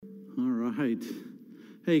right.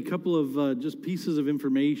 Hey, a couple of just pieces of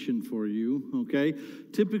information for you, okay?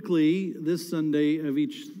 Typically, this Sunday of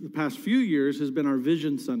the past few years has been our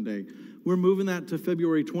Vision Sunday. We're moving that to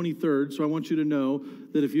February 23rd, so I want you to know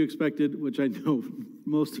that if you expected, which I know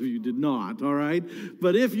most of you did not, all right?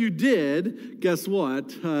 But if you did, guess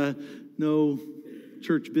what? No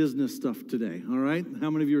church business stuff today, all right?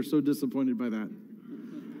 How many of you are so disappointed by that?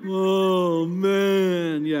 Oh,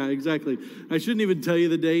 man. Yeah, exactly. I shouldn't even tell you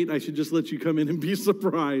the date. I should just let you come in and be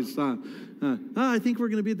surprised. I think we're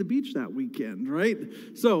going to be at the beach that weekend, right?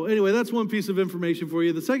 So anyway, that's one piece of information for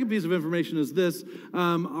you. The second piece of information is this.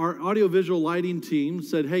 Our audiovisual lighting team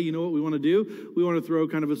said, hey, you know what we want to do? We want to throw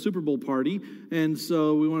kind of a Super Bowl party. And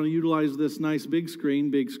so we want to utilize this nice big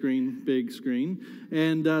screen.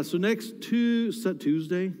 And so next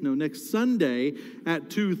Sunday at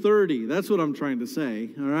 2:30. That's what I'm trying to say,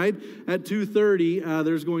 all right? At 2:30,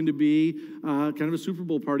 there's going to be kind of a Super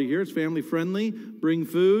Bowl party here. It's family friendly. Bring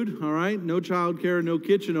food, all right? No child care, no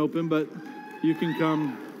kitchen open, but you can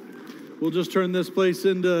come. We'll just turn this place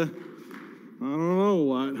into, I don't know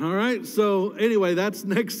what, all right? So anyway, that's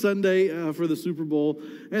next Sunday for the Super Bowl.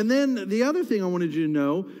 And then the other thing I wanted you to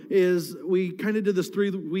know is we kind of did this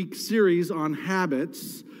 3-week series on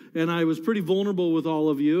habits, and I was pretty vulnerable with all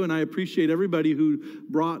of you, and I appreciate everybody who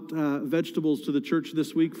brought vegetables to the church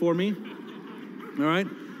this week for me, all right?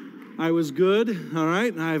 I was good, all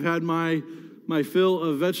right? I've had my fill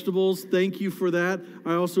of vegetables. Thank you for that.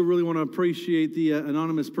 I also really want to appreciate the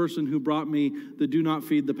anonymous person who brought me the "Do Not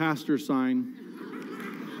Feed the Pastor" sign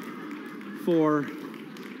for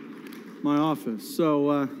my office. So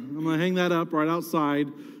I'm going to hang that up right outside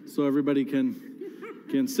so everybody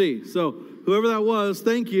can see. So whoever that was,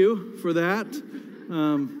 thank you for that.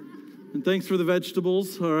 And thanks for the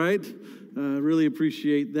vegetables, all right? Really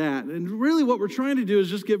appreciate that. And really what we're trying to do is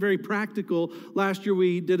just get very practical. Last year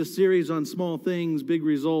we did a series on small things, big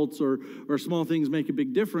results, or small things make a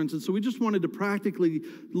big difference. And so we just wanted to practically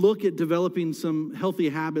look at developing some healthy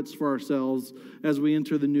habits for ourselves as we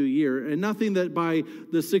enter the new year. And nothing that by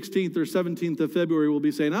the 16th or 17th of February we'll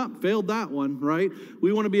be saying, failed that one, right?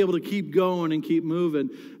 We want to be able to keep going and keep moving.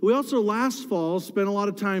 We also last fall spent a lot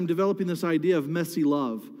of time developing this idea of messy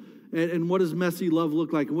love. And what does messy love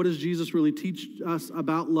look like? And what does Jesus really teach us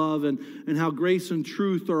about love and how grace and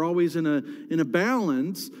truth are always in a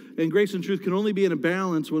balance? And grace and truth can only be in a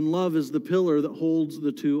balance when love is the pillar that holds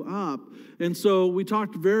the two up. And so we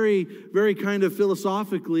talked very, very kind of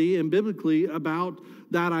philosophically and biblically about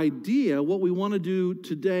that idea. What we want to do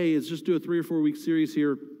today is just do a 3 or 4 week series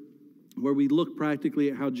here where we look practically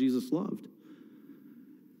at how Jesus loved.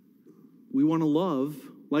 We want to love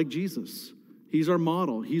like Jesus. He's our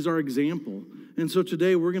model. He's our example. And so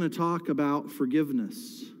today we're going to talk about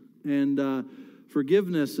forgiveness. And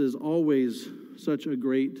forgiveness is always such a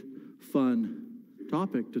great, fun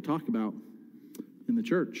topic to talk about in the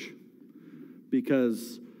church.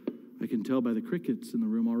 Because I can tell by the crickets in the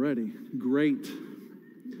room already. Great.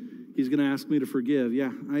 He's going to ask me to forgive.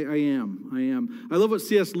 Yeah, I am. I love what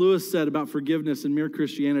C.S. Lewis said about forgiveness in Mere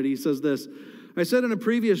Christianity. He says this: I said in a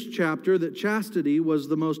previous chapter that chastity was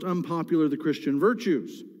the most unpopular of the Christian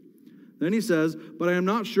virtues. Then he says, but I am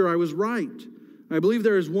not sure I was right. I believe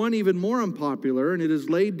there is one even more unpopular, and it is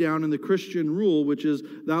laid down in the Christian rule, which is,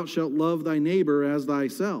 thou shalt love thy neighbor as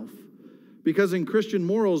thyself. Because in Christian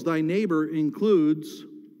morals, thy neighbor includes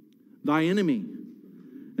thy enemy.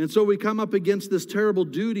 And so we come up against this terrible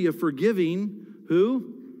duty of forgiving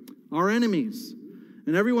who? Our enemies.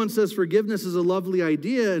 And everyone says forgiveness is a lovely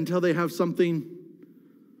idea until they have something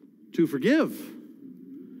to forgive.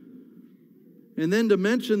 And then to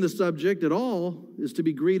mention the subject at all is to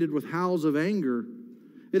be greeted with howls of anger.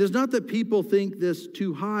 It is not that people think this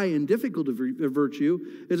too high and difficult a virtue,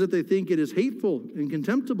 it is that they think it is hateful and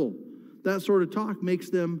contemptible. That sort of talk makes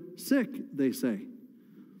them sick, they say.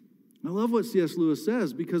 I love what C.S. Lewis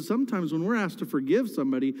says, because sometimes when we're asked to forgive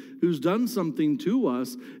somebody who's done something to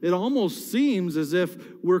us, it almost seems as if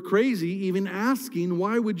we're crazy even asking,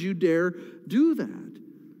 why would you dare do that?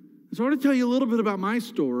 So I want to tell you a little bit about my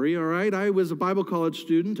story, all right? I was a Bible college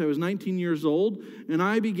student. I was 19 years old, and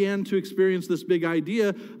I began to experience this big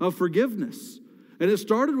idea of forgiveness. And it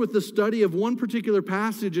started with the study of one particular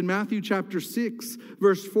passage in Matthew chapter 6,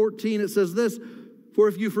 verse 14. It says this: for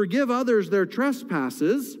if you forgive others their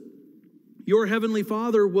trespasses, your heavenly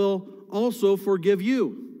Father will also forgive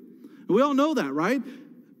you. And we all know that, right?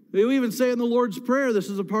 We even say in the Lord's Prayer, this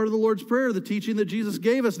is a part of the Lord's Prayer, the teaching that Jesus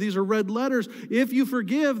gave us. These are red letters. If you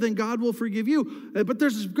forgive, then God will forgive you. But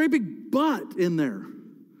there's this great big but in there.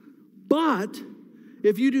 But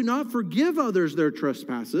if you do not forgive others their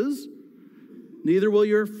trespasses, neither will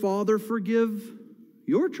your Father forgive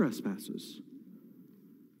your trespasses.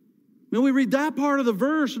 Then we read that part of the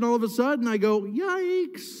verse, and all of a sudden I go,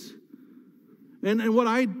 yikes. And what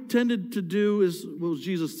I tended to do is, was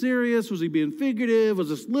Jesus serious? Was he being figurative? Was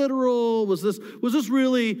this literal? Was this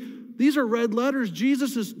really, these are red letters.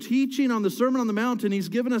 Jesus is teaching on the Sermon on the Mount, and he's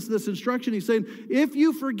given us this instruction. He's saying, if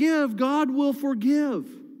you forgive, God will forgive.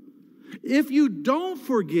 If you don't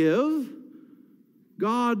forgive,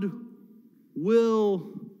 God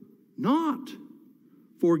will not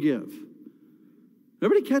forgive.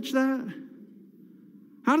 Everybody catch that?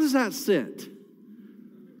 How does that sit?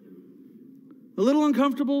 A little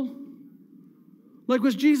uncomfortable? Like,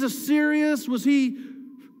 was Jesus serious? Was he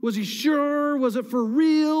sure? Was it for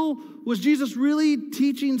real? Was Jesus really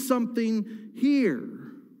teaching something here?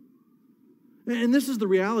 And this is the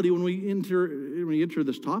reality when we enter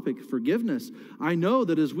this topic, forgiveness. I know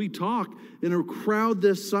that as we talk in a crowd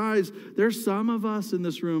this size, there's some of us in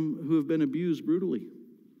this room who have been abused brutally.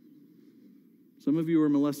 Some of you were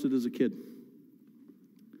molested as a kid.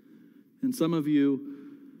 And some of you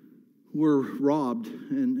were robbed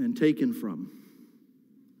and taken from.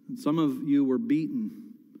 And some of you were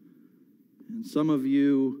beaten. And some of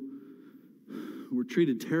you were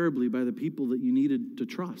treated terribly by the people that you needed to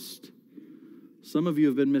trust. Some of you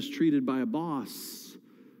have been mistreated by a boss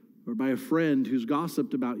or by a friend who's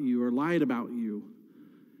gossiped about you or lied about you.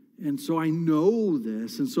 And so I know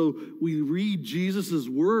this. And so we read Jesus'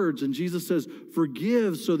 words, and Jesus says,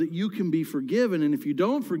 forgive so that you can be forgiven. And if you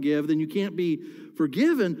don't forgive, then you can't be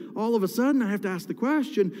forgiven. All of a sudden, I have to ask the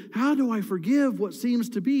question, how do I forgive what seems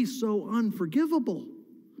to be so unforgivable?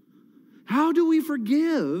 How do we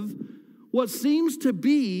forgive what seems to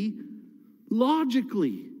be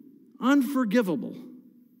logically unforgivable?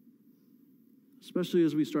 Especially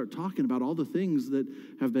as we start talking about all the things that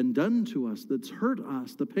have been done to us, that's hurt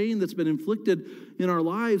us, the pain that's been inflicted in our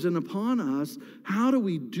lives and upon us. How do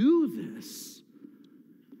we do this?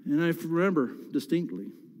 And I remember distinctly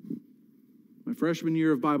my freshman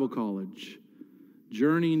year of Bible college,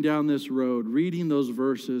 journeying down this road, reading those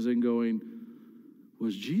verses and going,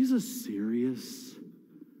 was Jesus serious?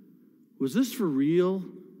 Was this for real?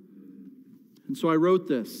 And so I wrote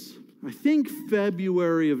this. I think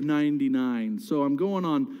February of 99. So I'm going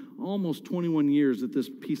on almost 21 years that this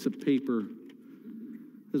piece of paper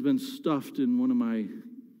has been stuffed in one of my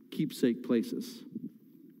keepsake places.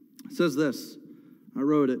 It says this. I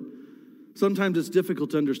wrote it. Sometimes it's difficult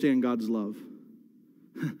to understand God's love.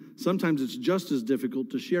 Sometimes it's just as difficult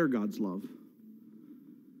to share God's love.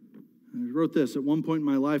 And I wrote this. At one point in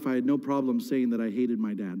my life, I had no problem saying that I hated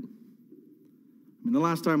my dad. I mean, the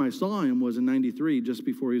last time I saw him was in 93, just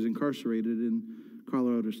before he was incarcerated in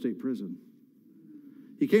Colorado State Prison.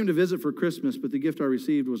 He came to visit for Christmas, but the gift I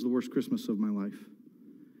received was the worst Christmas of my life.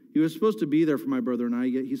 He was supposed to be there for my brother and I,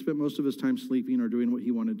 yet he spent most of his time sleeping or doing what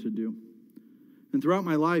he wanted to do. And throughout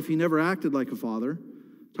my life, he never acted like a father.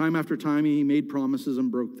 Time after time, he made promises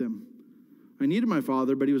and broke them. I needed my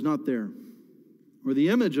father, but he was not there. Or the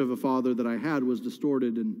image of a father that I had was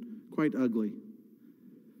distorted and quite ugly.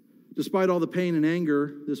 Despite all the pain and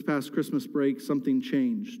anger this past Christmas break, something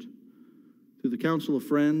changed. Through the counsel of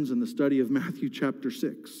friends and the study of Matthew chapter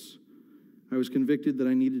 6, I was convicted that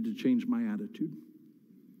I needed to change my attitude.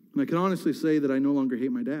 And I can honestly say that I no longer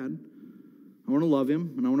hate my dad. I want to love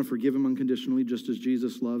him, and I want to forgive him unconditionally, just as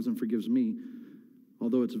Jesus loves and forgives me,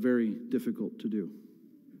 although it's very difficult to do.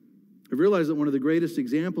 I've realized that one of the greatest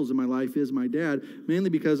examples in my life is my dad, mainly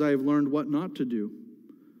because I have learned what not to do.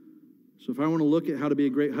 So if I want to look at how to be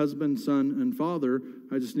a great husband, son, and father,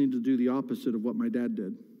 I just need to do the opposite of what my dad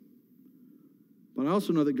did. But I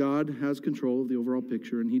also know that God has control of the overall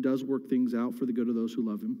picture, and he does work things out for the good of those who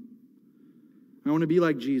love him. I want to be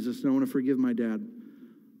like Jesus, and I want to forgive my dad.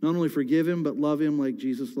 Not only forgive him, but love him like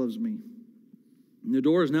Jesus loves me. And the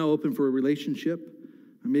door is now open for a relationship.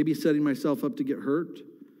 I may be setting myself up to get hurt,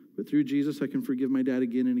 but through Jesus, I can forgive my dad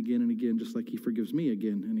again and again and again, just like he forgives me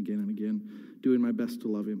again and again and again, doing my best to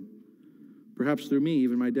love him. Perhaps through me,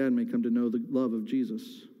 even my dad may come to know the love of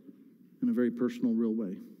Jesus in a very personal, real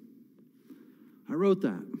way. I wrote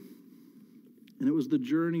that, and it was the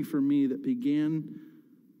journey for me that began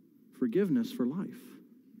forgiveness for life.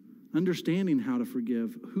 Understanding how to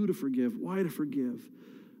forgive, who to forgive, why to forgive.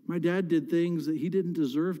 My dad did things that he didn't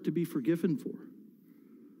deserve to be forgiven for.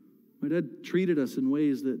 My dad treated us in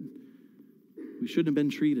ways that we shouldn't have been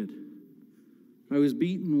treated. I was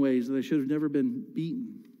beaten in ways that I should have never been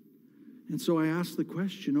beaten. And so I ask the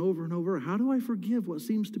question over and over, how do I forgive what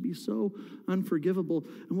seems to be so unforgivable?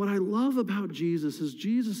 And what I love about Jesus is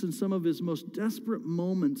Jesus in some of his most desperate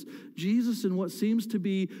moments, Jesus in what seems to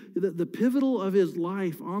be the pivotal of his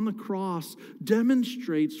life on the cross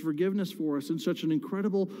demonstrates forgiveness for us in such an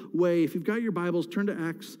incredible way. If you've got your Bibles, turn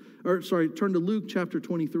to Luke chapter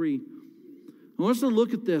 23. I want us to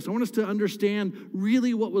look at this. I want us to understand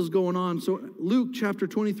really what was going on. So Luke chapter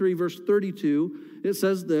 23, verse 32, it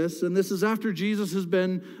says this, and this is after Jesus has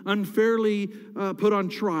been unfairly put on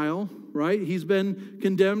trial, right? He's been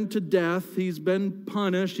condemned to death. He's been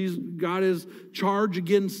punished. He's got his charge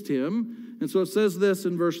against him. And so it says this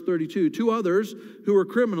in verse 32, 2 others who were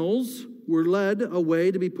criminals were led away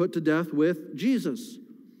to be put to death with Jesus.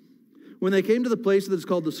 When they came to the place that is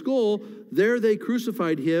called the Skull, there they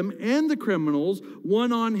crucified him and the criminals,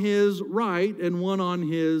 one on his right and one on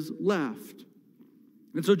his left.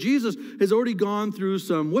 And so Jesus has already gone through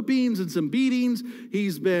some whippings and some beatings.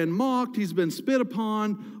 He's been mocked. He's been spit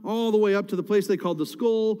upon all the way up to the place they called the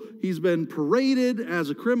Skull. He's been paraded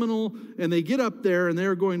as a criminal. And they get up there and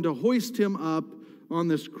they're going to hoist him up on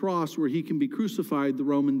this cross where he can be crucified the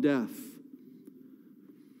Roman death.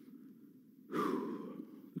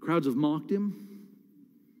 The crowds have mocked him.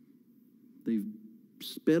 They've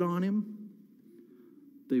spit on him.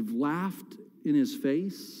 They've laughed in his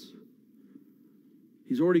face.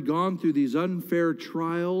 He's already gone through these unfair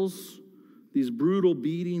trials, these brutal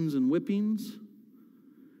beatings and whippings.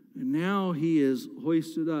 And now he is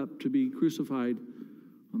hoisted up to be crucified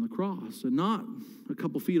on the cross. And not a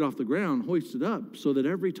couple feet off the ground, hoisted up, so that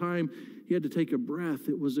every time he had to take a breath,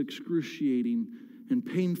 it was excruciating and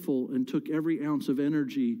painful and took every ounce of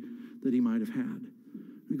energy that he might have had.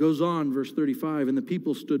 It goes on, verse 35, and the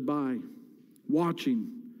people stood by, watching.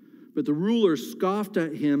 But the rulers scoffed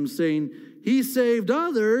at him, saying, he saved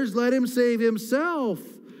others, let him save himself.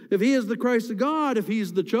 If he is the Christ of God, if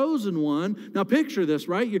he's the chosen one. Now picture this,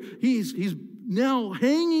 right? He's now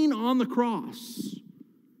hanging on the cross.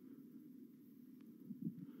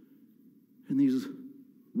 And these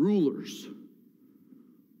rulers,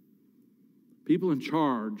 people in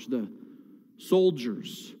charge, the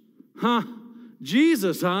soldiers.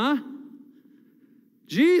 Jesus,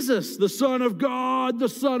 Jesus, the Son of God, the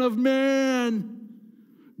Son of Man,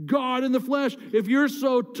 God in the flesh. If you're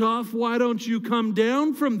so tough, why don't you come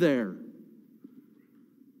down from there?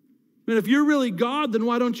 And if you're really God, then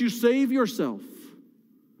why don't you save yourself?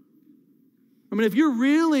 I mean, if you're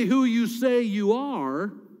really who you say you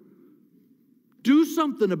are, do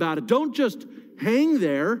something about it. Don't just hang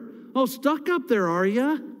there. Oh, stuck up there, are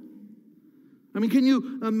you? I mean, can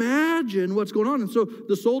you imagine what's going on? And so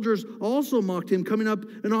the soldiers also mocked him, coming up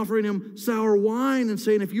and offering him sour wine and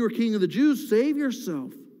saying, if you are king of the Jews, save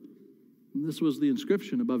yourself. And this was the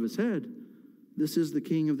inscription above his head. This is the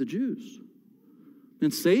King of the Jews.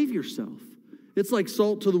 And save yourself. It's like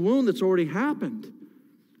salt to the wound that's already happened.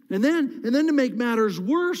 And then to make matters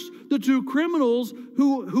worse, the 2 criminals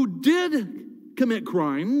who did commit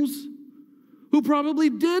crimes, who probably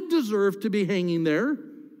did deserve to be hanging there,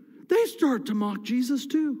 they start to mock Jesus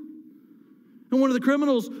too. And one of the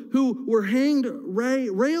criminals who were hanged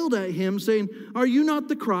railed at him, saying, are you not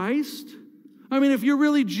the Christ? I mean, if you're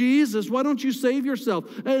really Jesus, why don't you save yourself?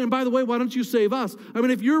 And by the way, why don't you save us? I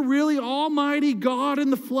mean, if you're really Almighty God in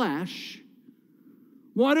the flesh,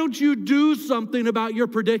 why don't you do something about your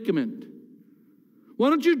predicament? Why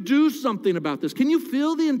don't you do something about this? Can you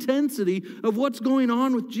feel the intensity of what's going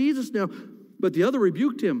on with Jesus now? But the other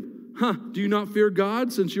rebuked him. Do you not fear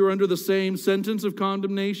God, since you are under the same sentence of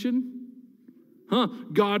condemnation?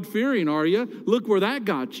 God-fearing, are you? Look where that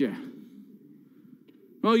got you.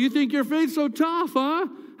 Oh, you think your faith's so tough, huh?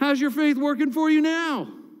 How's your faith working for you now?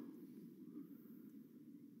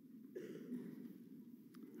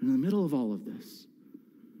 And in the middle of all of this,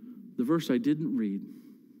 the verse I didn't read,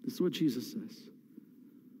 this is what Jesus says.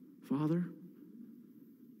 Father,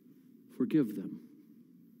 forgive them.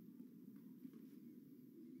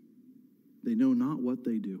 They know not what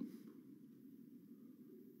they do.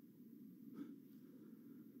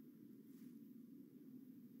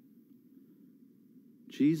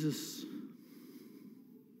 Jesus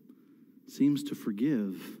seems to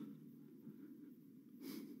forgive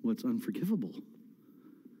what's unforgivable.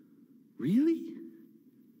 Really?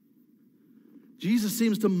 Jesus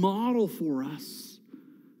seems to model for us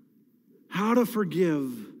how to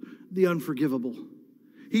forgive the unforgivable.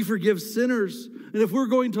 He forgives sinners. And if we're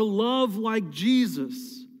going to love like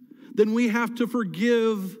Jesus, then we have to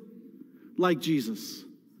forgive like Jesus.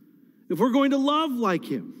 If we're going to love like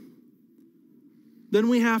him, then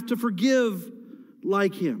we have to forgive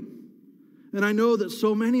like him. And I know that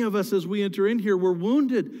so many of us, as we enter in here, we're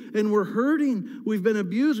wounded and we're hurting. We've been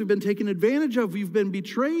abused. We've been taken advantage of. We've been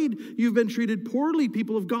betrayed. You've been treated poorly.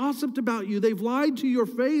 People have gossiped about you. They've lied to your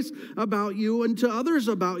face about you and to others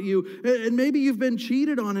about you. And maybe you've been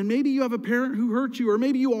cheated on. And maybe you have a parent who hurt you. Or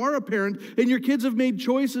maybe you are a parent and your kids have made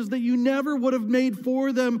choices that you never would have made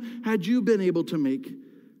for them had you been able to make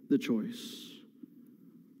the choice.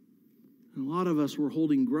 And a lot of us were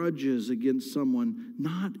holding grudges against someone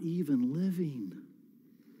not even living.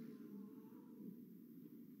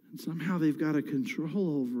 And somehow they've got a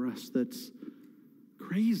control over us that's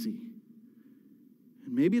crazy.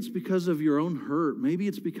 And maybe it's because of your own hurt. Maybe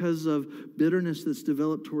it's because of bitterness that's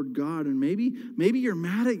developed toward God. And maybe you're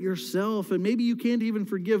mad at yourself. And maybe you can't even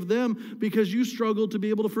forgive them because you struggle to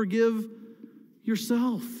be able to forgive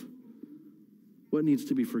yourself. What needs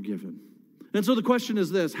to be forgiven? And so the question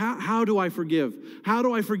is this: how do I forgive? How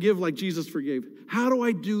do I forgive like Jesus forgave? How do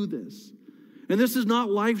I do this? And this is not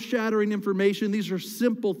life-shattering information. These are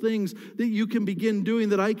simple things that you can begin doing,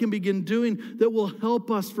 that I can begin doing, that will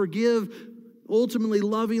help us forgive, ultimately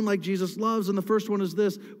loving like Jesus loves. And the first one is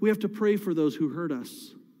this: we have to pray for those who hurt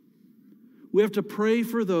us. We have to pray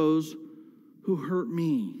for those who hurt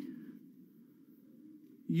me.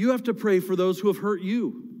 You have to pray for those who have hurt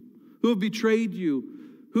you, who have betrayed you,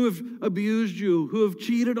 who have abused you, who have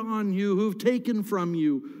cheated on you, who have taken from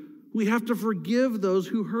you. We have to forgive those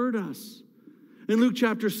who hurt us. In Luke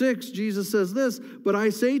chapter 6, Jesus says this: "But I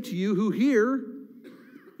say to you who hear,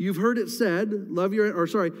 you've heard it said, love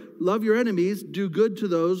your enemies, do good to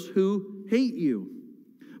those who hate you.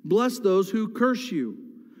 Bless those who curse you.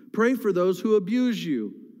 Pray for those who abuse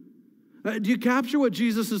you." Do you capture what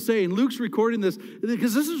Jesus is saying? Luke's recording this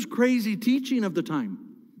because this is crazy teaching of the time.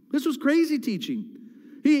 This was crazy teaching.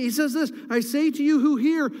 He says this: "I say to you who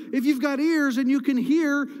hear," if you've got ears and you can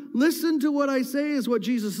hear, listen to what I say, is what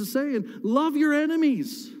Jesus is saying. Love your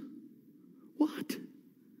enemies. What?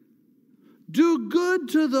 Do good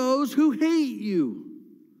to those who hate you.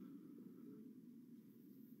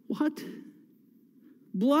 What?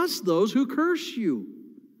 Bless those who curse you.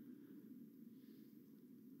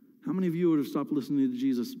 How many of you would have stopped listening to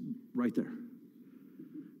Jesus right there?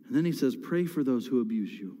 And then he says, pray for those who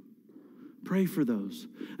abuse you. Pray for those.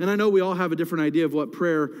 And I know we all have a different idea of what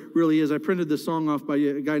prayer really is. I printed this song off by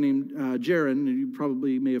a guy named Jaron, and you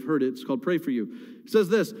probably may have heard it. It's called Pray For You. It says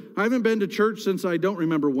this: "I haven't been to church since I don't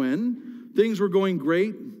remember when. Things were going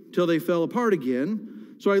great till they fell apart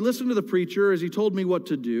again. So I listened to the preacher as he told me what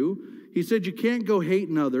to do. He said, you can't go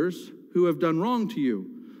hating others who have done wrong to you.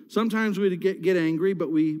 Sometimes we get angry,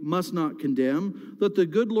 but we must not condemn. Let the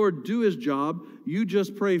good Lord do his job. You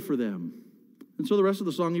just pray for them." And so the rest of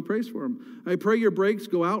the song, he prays for them. "I pray your brakes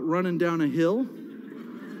go out running down a hill.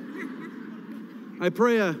 I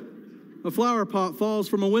pray a flower pot falls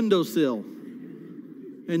from a windowsill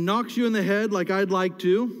and knocks you in the head like I'd like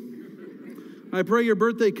to. I pray your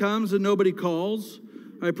birthday comes and nobody calls.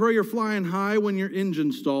 I pray you're flying high when your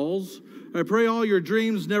engine stalls. I pray all your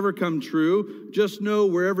dreams never come true. Just know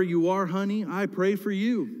wherever you are, honey, I pray for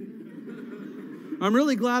you. I'm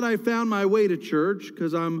really glad I found my way to church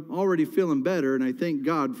because I'm already feeling better, and I thank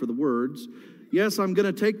God for the words. Yes, I'm going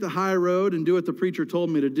to take the high road and do what the preacher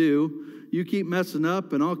told me to do. You keep messing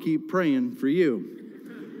up, and I'll keep praying for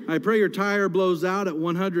you. I pray your tire blows out at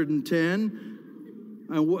 110.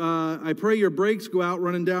 I pray your brakes go out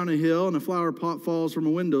running down a hill and a flower pot falls from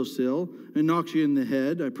a windowsill and knocks you in the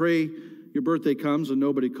head. I pray your birthday comes and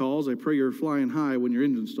nobody calls. I pray you're flying high when your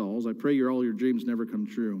engine stalls. I pray all your dreams never come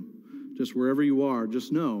true. Just wherever you are,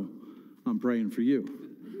 just know I'm praying for you."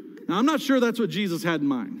 Now, I'm not sure that's what Jesus had in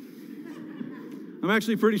mind. I'm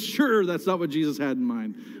actually pretty sure that's not what Jesus had in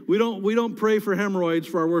mind. We don't pray for hemorrhoids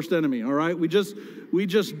for our worst enemy, all right? We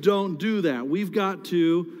just don't do that. We've got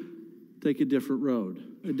to take a different road,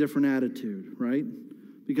 a different attitude, right?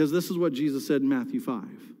 Because this is what Jesus said in Matthew 5.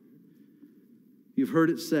 You've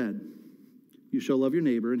heard it said, you shall love your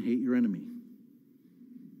neighbor and hate your enemy.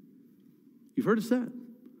 You've heard it said.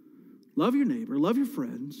 Love your neighbor, love your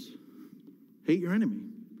friends, hate your enemy.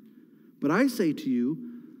 But I say to you,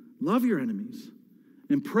 love your enemies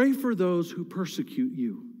and pray for those who persecute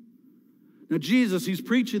you. Now, Jesus, he's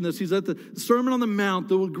preaching this. He's at the Sermon on the Mount,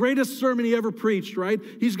 the greatest sermon he ever preached, right?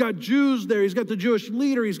 He's got Jews there. He's got the Jewish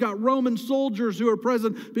leader. He's got Roman soldiers who are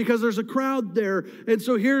present because there's a crowd there. And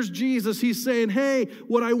so here's Jesus. He's saying, hey,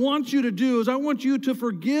 what I want you to do is I want you to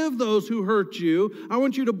forgive those who hurt you. I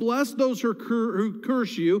want you to bless those who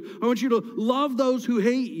curse you. I want you to love those who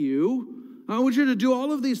hate you. I want you to do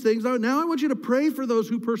all of these things. Now I want you to pray for those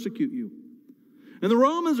who persecute you. And the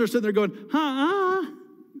Romans are sitting there going,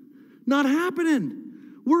 not happening.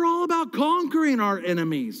 We're all about conquering our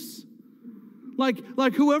enemies.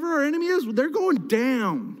 Like whoever our enemy is, they're going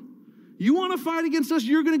down. You want to fight against us,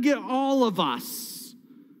 you're going to get all of us.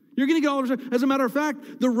 You're going to get all of us. As a matter of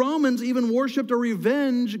fact, the Romans even worshipped a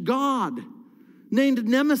revenge god named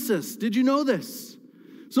Nemesis. Did you know this?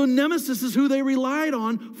 So Nemesis is who they relied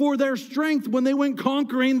on for their strength when they went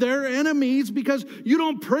conquering their enemies, because you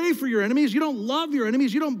don't pray for your enemies, you don't love your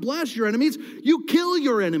enemies, you don't bless your enemies, you kill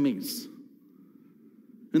your enemies.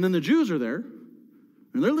 And then the Jews are there,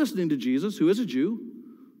 and they're listening to Jesus, who is a Jew,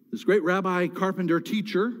 this great rabbi, carpenter,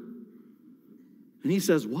 teacher. And he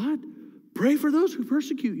says, what? Pray for those who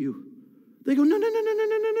persecute you. They go, no,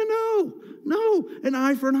 an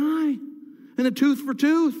eye for an eye, and a tooth for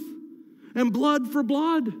tooth, and blood for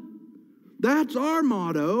blood. That's our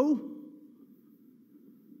motto.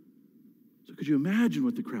 So could you imagine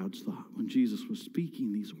what the crowds thought when Jesus was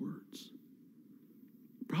speaking these words?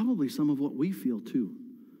 Probably some of what we feel too.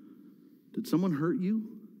 Did someone hurt you?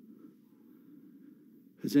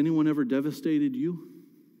 Has anyone ever devastated you?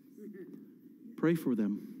 Pray for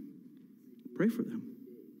them. Pray for them.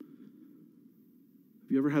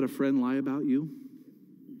 Have you ever had a friend lie about you?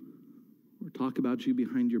 Or talk about you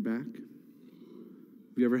behind your back?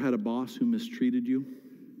 Have you ever had a boss who mistreated you?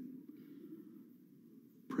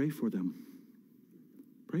 Pray for them.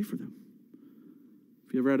 Pray for them.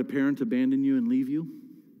 Have you ever had a parent abandon you and leave you?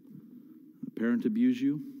 A parent abuse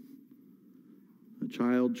you? A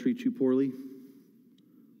child treat you poorly?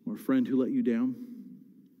 Or a friend who let you down?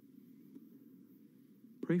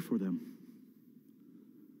 Pray for them.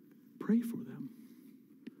 Pray for them.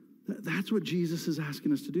 That's what Jesus is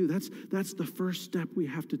asking us to do. That's the first step we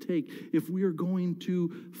have to take. If we are going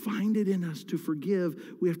to find it in us to forgive,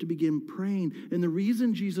 we have to begin praying. And the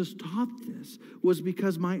reason Jesus taught this was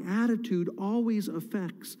because my attitude always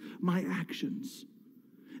affects my actions.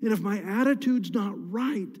 And if my attitude's not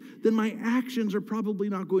right, then my actions are probably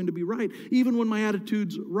not going to be right. Even when my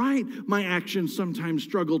attitude's right, my actions sometimes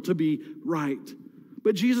struggle to be right.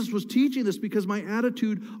 But Jesus was teaching this because my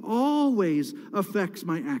attitude always affects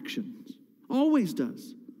my actions. Always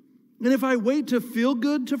does. And if I wait to feel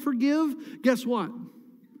good to forgive, guess what?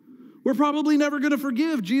 We're probably never going to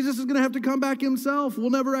forgive. Jesus is going to have to come back himself. We'll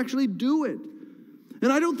never actually do it.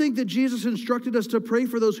 And I don't think that Jesus instructed us to pray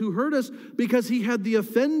for those who hurt us because he had the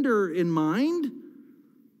offender in mind.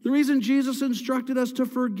 The reason Jesus instructed us to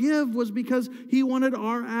forgive was because he wanted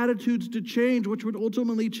our attitudes to change, which would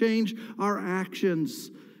ultimately change our actions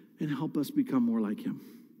and help us become more like him.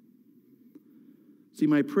 See,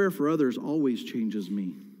 my prayer for others always changes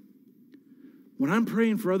me. When I'm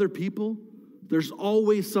praying for other people, there's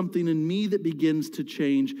always something in me that begins to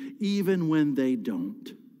change, even when they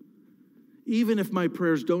don't. Even if my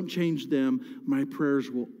prayers don't change them, my prayers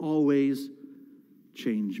will always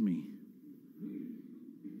change me.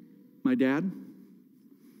 My dad,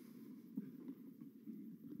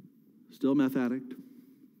 still a meth addict,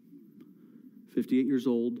 58 years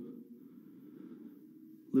old,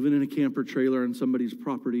 living in a camper trailer on somebody's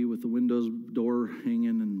property with the windows door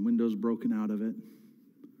hanging and windows broken out of it.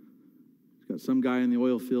 He's got some guy in the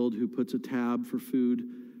oil field who puts a tab for food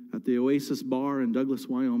at the Oasis Bar in Douglas,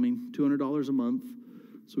 Wyoming, $200 a month,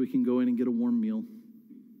 so we can go in and get a warm meal.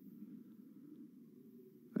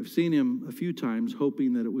 I've seen him a few times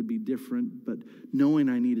hoping that it would be different, but knowing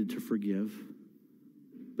I needed to forgive,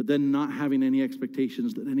 but then not having any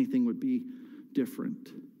expectations that anything would be different.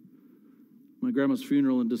 My grandma's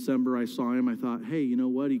funeral in December, I saw him. I thought, hey, you know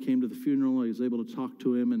what? He came to the funeral. I was able to talk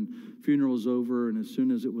to him, and funeral was over, and as soon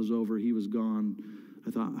as it was over, he was gone.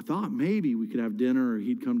 I thought maybe we could have dinner or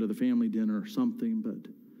he'd come to the family dinner or something,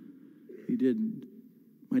 but he didn't.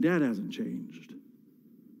 My dad hasn't changed.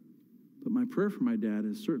 But my prayer for my dad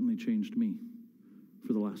has certainly changed me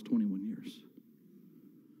for the last 21 years.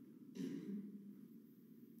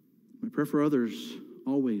 My prayer for others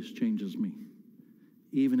always changes me,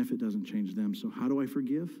 even if it doesn't change them. So how do I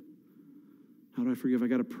forgive? How do I forgive? I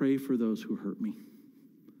got to pray for those who hurt me.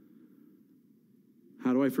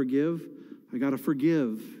 How do I forgive? I got to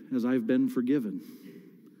forgive as I've been forgiven.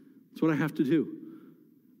 That's what I have to do.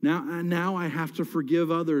 Now I have to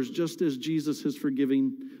forgive others just as Jesus has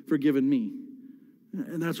forgiven me.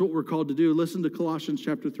 And that's what we're called to do. Listen to Colossians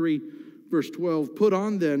chapter 3, verse 12. Put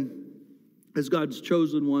on then, as God's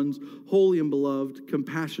chosen ones, holy and beloved,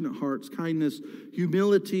 compassionate hearts, kindness,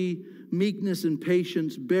 humility, meekness, and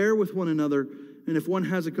patience. Bear with one another. And if one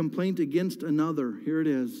has a complaint against another, here it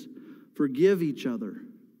is, forgive each other.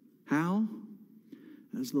 How?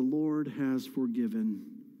 As the Lord has forgiven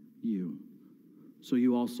you, so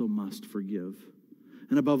you also must forgive.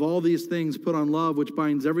 And above all these things, put on love, which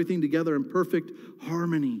binds everything together in perfect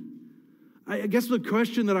harmony. I guess the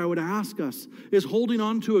question that I would ask us is, holding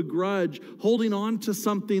on to a grudge, holding on to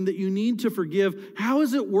something that you need to forgive, how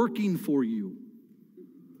is it working for you?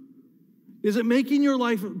 Is it making your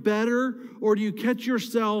life better, or do you catch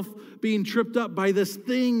yourself being tripped up by this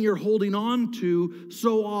thing you're holding on to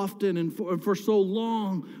so often and for so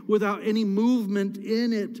long without any movement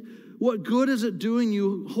in it? What good is it doing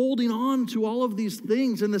you holding on to all of these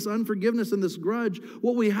things and this unforgiveness and this grudge?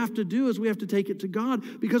 What we have to do is we have to take it to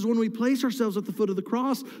God, because when we place ourselves at the foot of the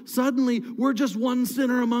cross, suddenly we're just one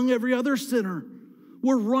sinner among every other sinner.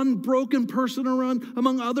 We're one broken person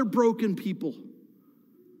among other broken people.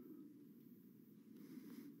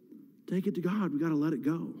 Take it to God. We got to let it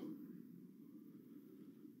go.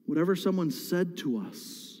 Whatever someone said to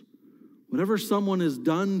us, whatever someone has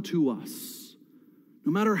done to us,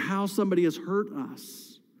 no matter how somebody has hurt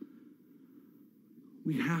us,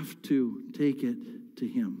 we have to take it to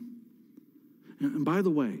Him. And by the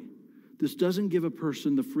way, this doesn't give a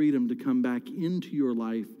person the freedom to come back into your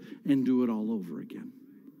life and do it all over again.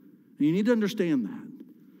 And you need to understand that.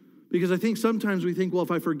 Because I think sometimes we think, well,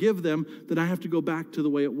 if I forgive them, then I have to go back to the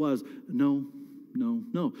way it was. No.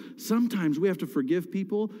 Sometimes we have to forgive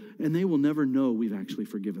people, and they will never know we've actually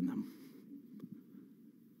forgiven them.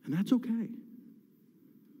 And that's okay.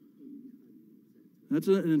 That's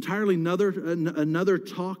an entirely another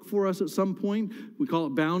talk for us at some point. We call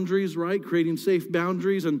it boundaries, right? Creating safe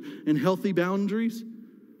boundaries and healthy boundaries.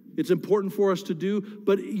 It's important for us to do,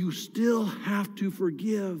 but you still have to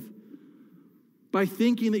forgive. By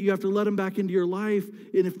thinking that you have to let them back into your life,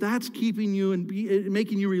 and if that's keeping you and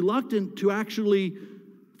making you reluctant to actually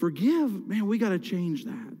forgive, man, we got to change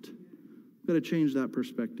that. We've got to change that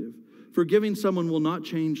perspective. Forgiving someone will not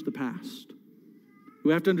change the past.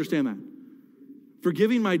 We have to understand that.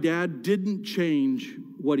 Forgiving my dad didn't change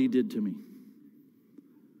what he did to me.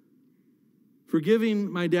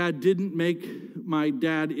 Forgiving my dad didn't make my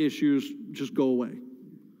dad issues just go away.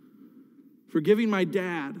 Forgiving my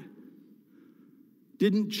dad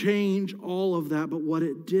didn't change all of that, but what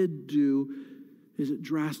it did do is it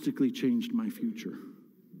drastically changed my future.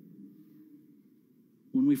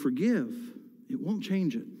 When we forgive, it won't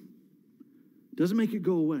change it. It doesn't make it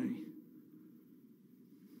go away.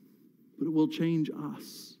 But it will change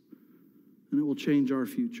us, and it will change our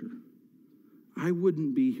future. I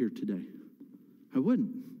wouldn't be here today. I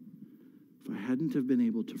wouldn't if I hadn't have been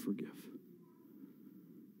able to forgive.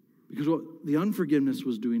 Because what the unforgiveness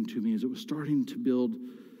was doing to me is it was starting to build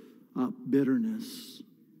up bitterness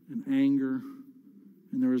and anger,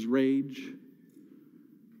 and there was rage.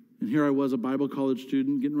 And here I was, a Bible college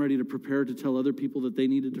student, getting ready to prepare to tell other people that they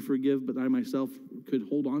needed to forgive, but I myself could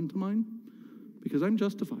hold on to mine because I'm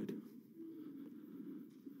justified.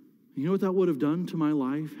 You know what that would have done to my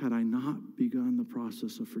life had I not begun the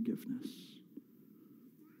process of forgiveness?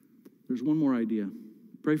 There's one more idea.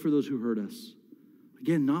 Pray for those who hurt us.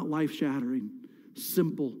 Again, not life-shattering.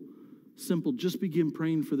 Simple. Just begin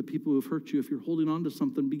praying for the people who have hurt you. If you're holding on to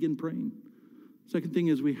something, begin praying. Second thing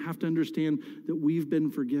is we have to understand that we've been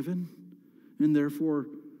forgiven, and therefore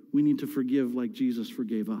we need to forgive like Jesus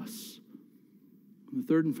forgave us. And the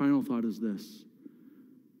third and final thought is this.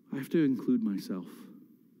 I have to include myself.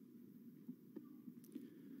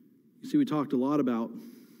 You see, we talked a lot about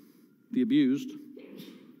the abused,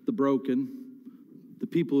 the broken, the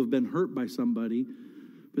people who have been hurt by somebody.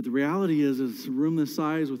 But the reality is a room this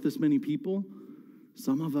size with this many people,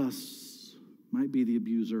 some of us might be the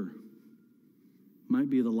abuser, might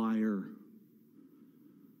be the liar,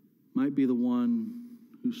 might be the one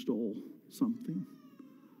who stole something,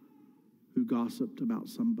 who gossiped about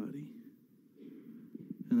somebody.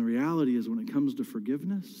 And the reality is when it comes to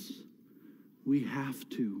forgiveness, we have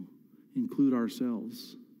to include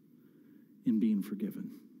ourselves in being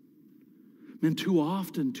forgiven. Man, too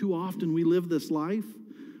often we live this life.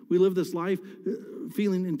 We live this life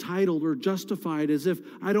feeling entitled or justified as if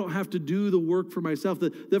I don't have to do the work for myself.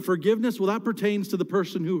 That forgiveness, well, that pertains to the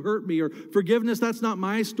person who hurt me. Or forgiveness, that's not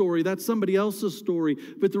my story. That's somebody else's story.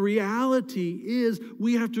 But the reality is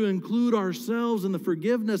we have to include ourselves in the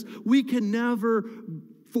forgiveness. We can never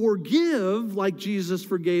forgive like Jesus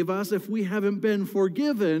forgave us if we haven't been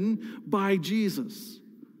forgiven by Jesus.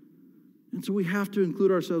 And so we have to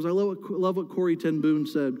include ourselves. I love what Corrie ten Boom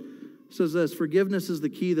said. It says this: forgiveness is the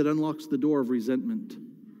key that unlocks the door of resentment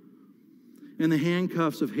and the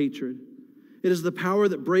handcuffs of hatred. It is the power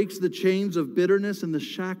that breaks the chains of bitterness and the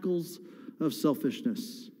shackles of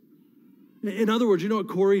selfishness. In other words, you know what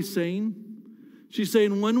Corrie's saying? She's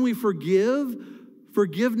saying when we forgive,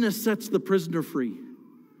 forgiveness sets the prisoner free.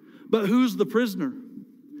 But who's the prisoner?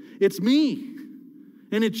 It's me,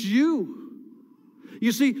 and it's you.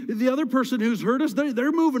 You see, the other person who's hurt us,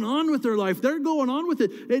 they're moving on with their life. They're going on with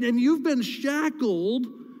it. And you've been shackled.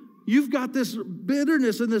 You've got this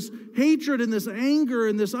bitterness and this hatred and this anger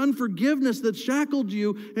and this unforgiveness that's shackled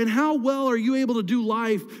you. And how well are you able to do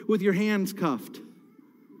life with your hands cuffed?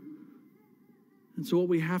 And so what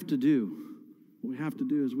we have to do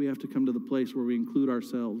is we have to come to the place where we include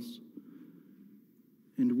ourselves.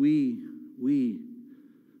 And we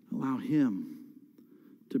allow Him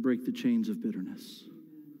to break the chains of bitterness.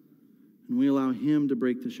 And we allow Him to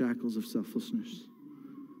break the shackles of selflessness.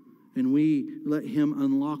 And we let Him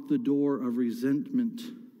unlock the door of resentment.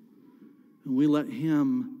 And we let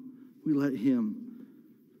Him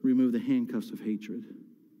remove the handcuffs of hatred.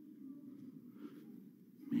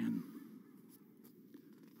 Man,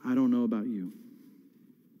 I don't know about you,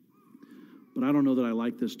 but I don't know that I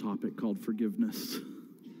like this topic called forgiveness.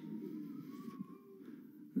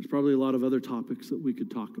 There's probably a lot of other topics that we could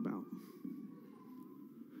talk about.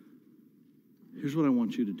 Here's what I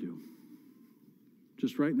want you to do.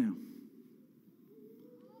 Just right now.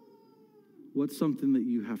 What's something that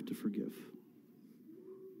you have to forgive?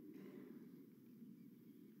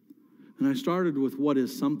 And I started with what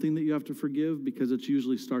is something that you have to forgive because it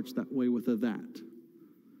usually starts that way with a that.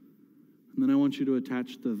 And then I want you to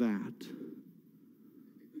attach the that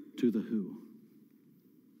to the who.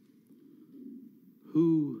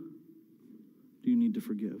 Who do you need to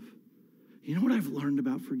forgive? You know what I've learned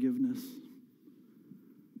about forgiveness?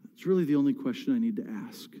 It's really the only question I need to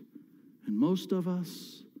ask. And most of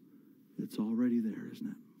us, it's already there, isn't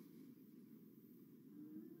it?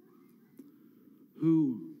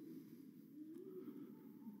 Who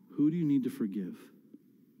do you need to forgive?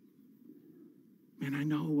 Man, I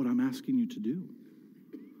know what I'm asking you to do.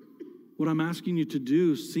 What I'm asking you to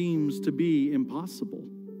do seems to be impossible.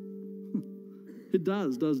 It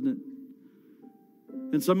does, doesn't it?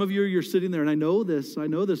 And some of you, you're sitting there, and I know this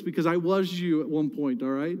because I was you at one point, all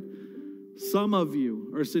right? Some of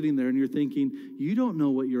you are sitting there and you're thinking, you don't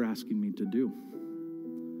know what you're asking me to do.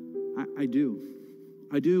 I do.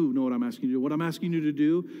 I do know what I'm asking you to do. What I'm asking you to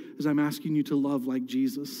do is I'm asking you to love like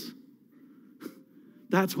Jesus.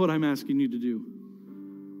 That's what I'm asking you to do.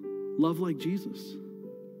 Love like Jesus.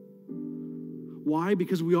 Why?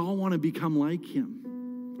 Because we all want to become like Him.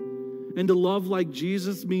 And to love like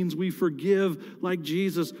Jesus means we forgive like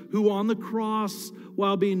Jesus, who on the cross,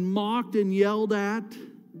 while being mocked and yelled at,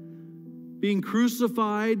 being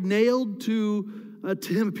crucified, nailed to a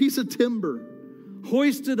piece of timber,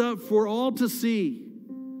 hoisted up for all to see,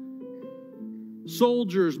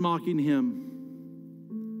 soldiers mocking Him,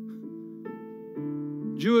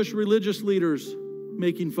 Jewish religious leaders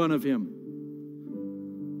making fun of Him,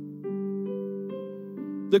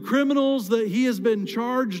 the criminals that He has been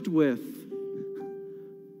charged with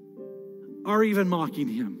are even mocking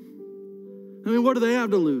Him. I mean, what do they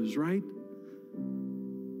have to lose, right?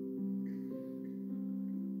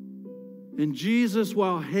 And Jesus,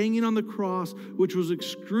 while hanging on the cross, which was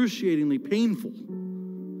excruciatingly painful,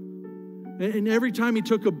 and every time He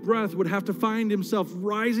took a breath, would have to find Himself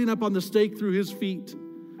rising up on the stake through His feet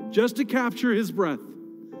just to capture His breath,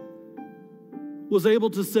 was able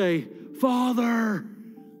to say, Father,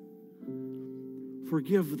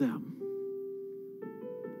 forgive them.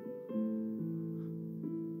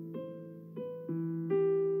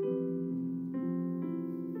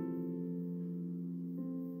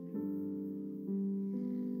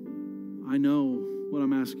 I know what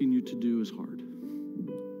I'm asking you to do is hard,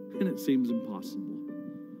 and it seems impossible.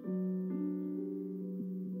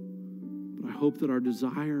 But I hope that our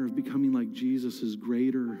desire of becoming like Jesus is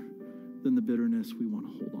greater than the bitterness we want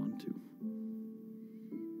to hold on to.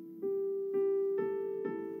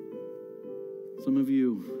 Some of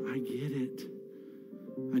you, I get it.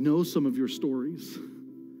 I know some of your stories.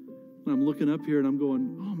 And I'm looking up here and I'm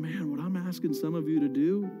going, oh man, what I'm asking some of you to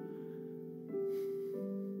do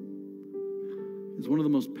is one of the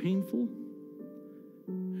most painful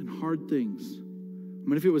and hard things. I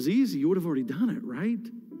mean, if it was easy, you would have already done it, right?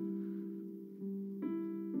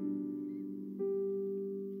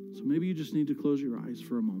 So maybe you just need to close your eyes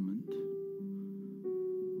for a moment.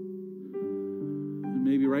 And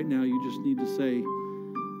maybe right now you just need to say,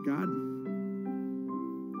 God,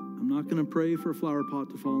 I'm not going to pray for a flower pot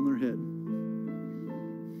to fall on their head.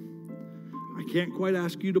 I can't quite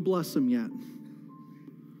ask you to bless them yet.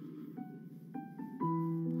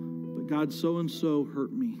 But God, so-and-so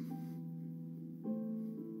hurt me.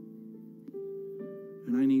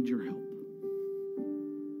 And I need your help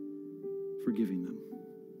forgiving them.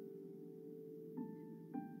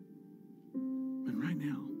 And right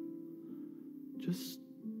now, just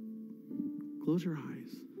close your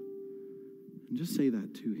eyes and just say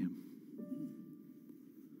that to Him.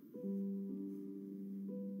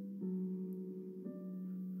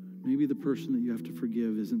 maybe the person that you have to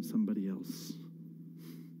forgive isn't somebody else.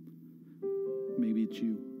 Maybe it's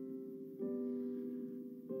you.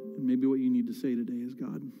 And maybe what you need to say today is,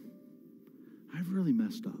 God, I've really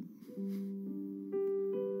messed up. And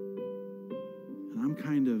I'm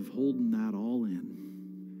kind of holding that all in.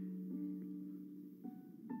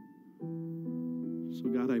 So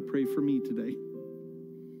God, I pray for me today.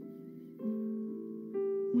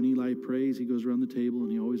 When Eli prays, he goes around the table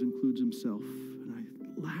and he always includes himself. And I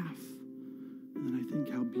laugh. And then I think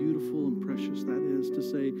how beautiful and precious that is to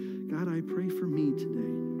say, God, I pray for me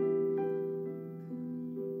today.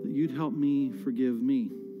 That you'd help me forgive me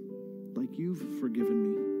like you've forgiven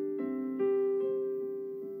me.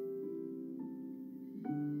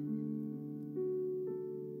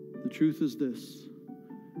 The truth is this.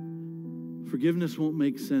 Forgiveness won't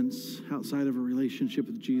make sense outside of a relationship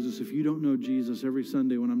with Jesus. If you don't know Jesus, every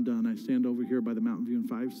Sunday when I'm done, I stand over here by the Mountain View and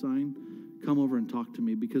 5 sign. Come over and talk to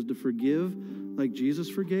me, because to forgive like Jesus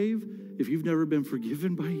forgave, if you've never been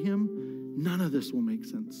forgiven by him, none of this will make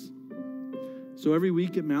sense. So every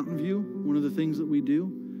week at Mountain View, one of the things that we do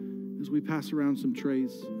is we pass around some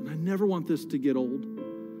trays. And I never want this to get old.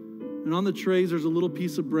 And on the trays, there's a little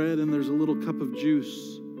piece of bread and there's a little cup of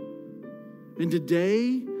juice. And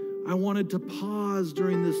today, I wanted to pause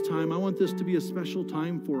during this time. I want this to be a special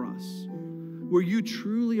time for us, where you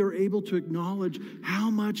truly are able to acknowledge how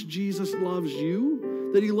much Jesus loves you,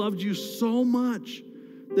 that he loved you so much,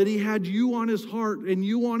 that he had you on his heart and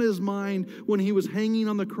you on his mind when he was hanging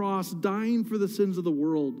on the cross, dying for the sins of the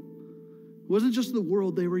world. It wasn't just the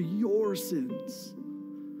world, they were your sins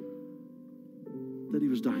that he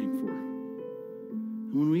was dying for.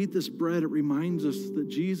 And when we eat this bread, it reminds us that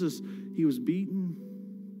Jesus, he was beaten,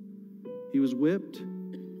 he was whipped,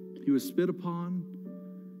 he was spit upon,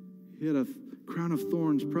 he had a crown of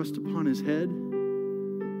thorns pressed upon his head,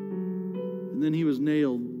 and then he was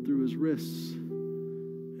nailed through his wrists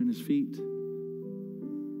and his feet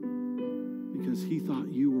because he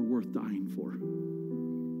thought you were worth dying for.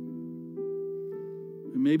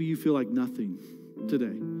 And maybe you feel like nothing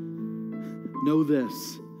today. Know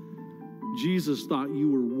this. Jesus thought you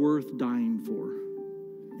were worth dying for,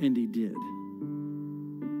 and he did.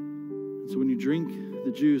 So when you drink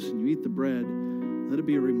the juice and you eat the bread, let it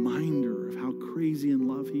be a reminder of how crazy in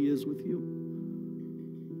love he is with you.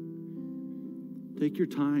 Take your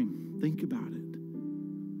time. Think about it.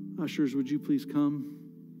 Ushers, would you please come?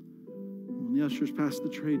 When the ushers pass the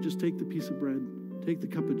tray, just take the piece of bread. Take the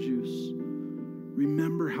cup of juice.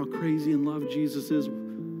 Remember how crazy in love Jesus is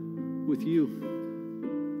with you.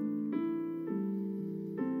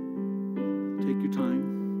 Take your time.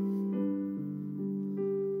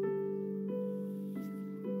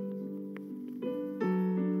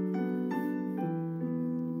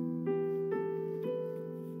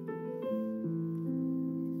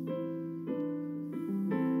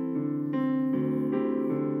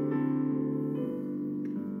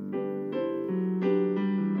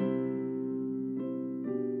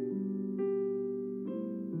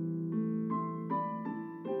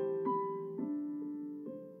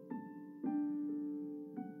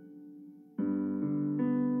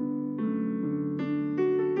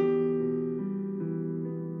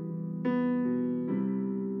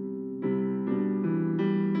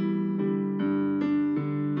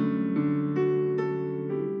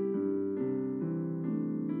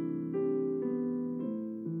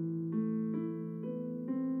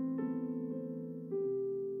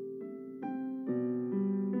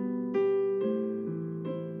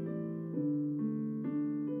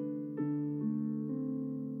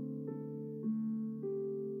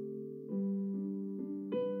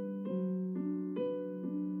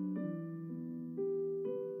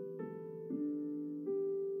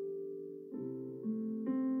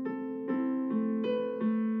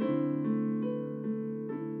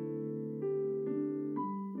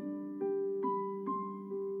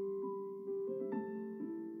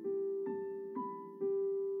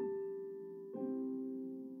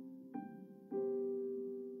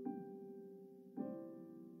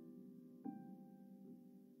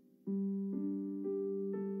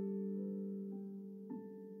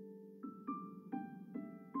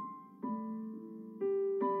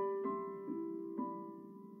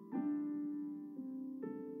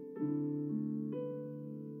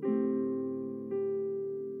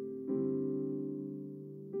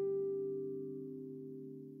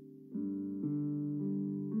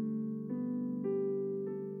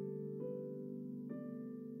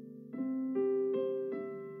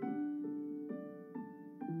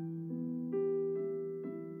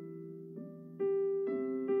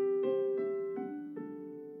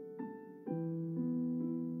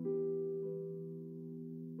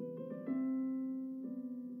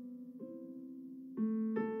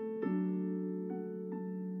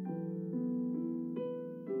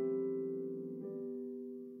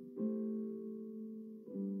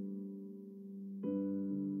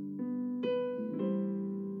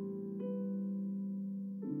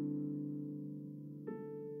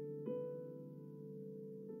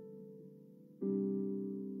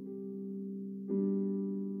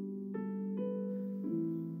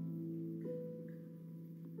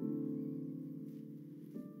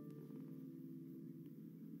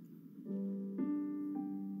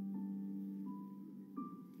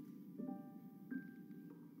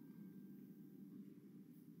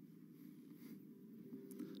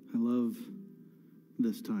 love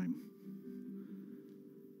this time.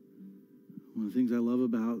 One of the things I love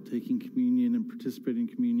about taking communion and participating in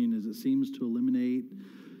communion is it seems to eliminate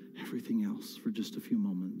everything else for just a few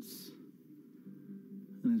moments.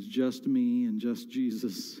 And it's just me and just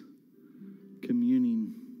Jesus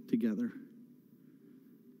communing together.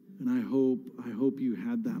 And I hope you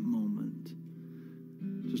had that moment.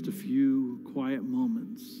 Just a few quiet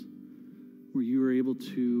moments where you were able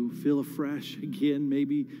to feel afresh again,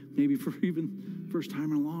 maybe for even first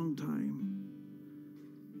time in a long time,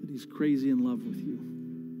 that he's crazy in love with you.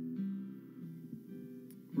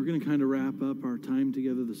 We're going to kind of wrap up our time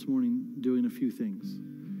together this morning doing a few things.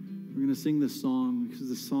 We're going to sing this song because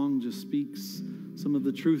this song just speaks some of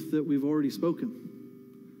the truth that we've already spoken.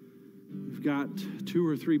 We've got 2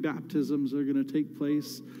 or 3 baptisms that are going to take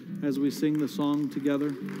place as we sing the song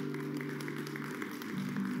together.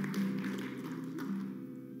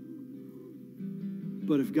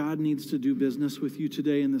 But if God needs to do business with you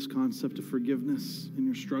today in this concept of forgiveness and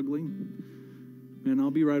you're struggling, man,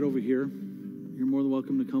 I'll be right over here. You're more than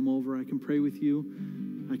welcome to come over. I can pray with you.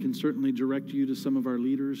 I can certainly direct you to some of our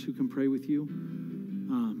leaders who can pray with you.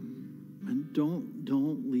 And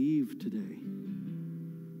don't leave today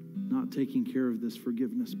not taking care of this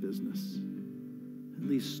forgiveness business. At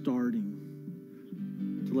least starting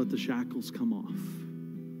to let the shackles come off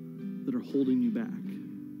that are holding you back.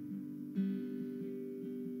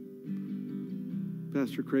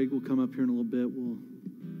 Pastor Craig will come up here in a little bit. We'll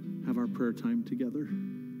have our prayer time together.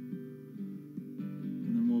 And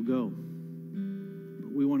then we'll go.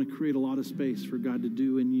 But we want to create a lot of space for God to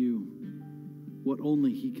do in you what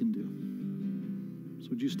only he can do.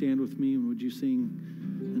 So would you stand with me and would you sing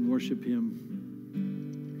and worship him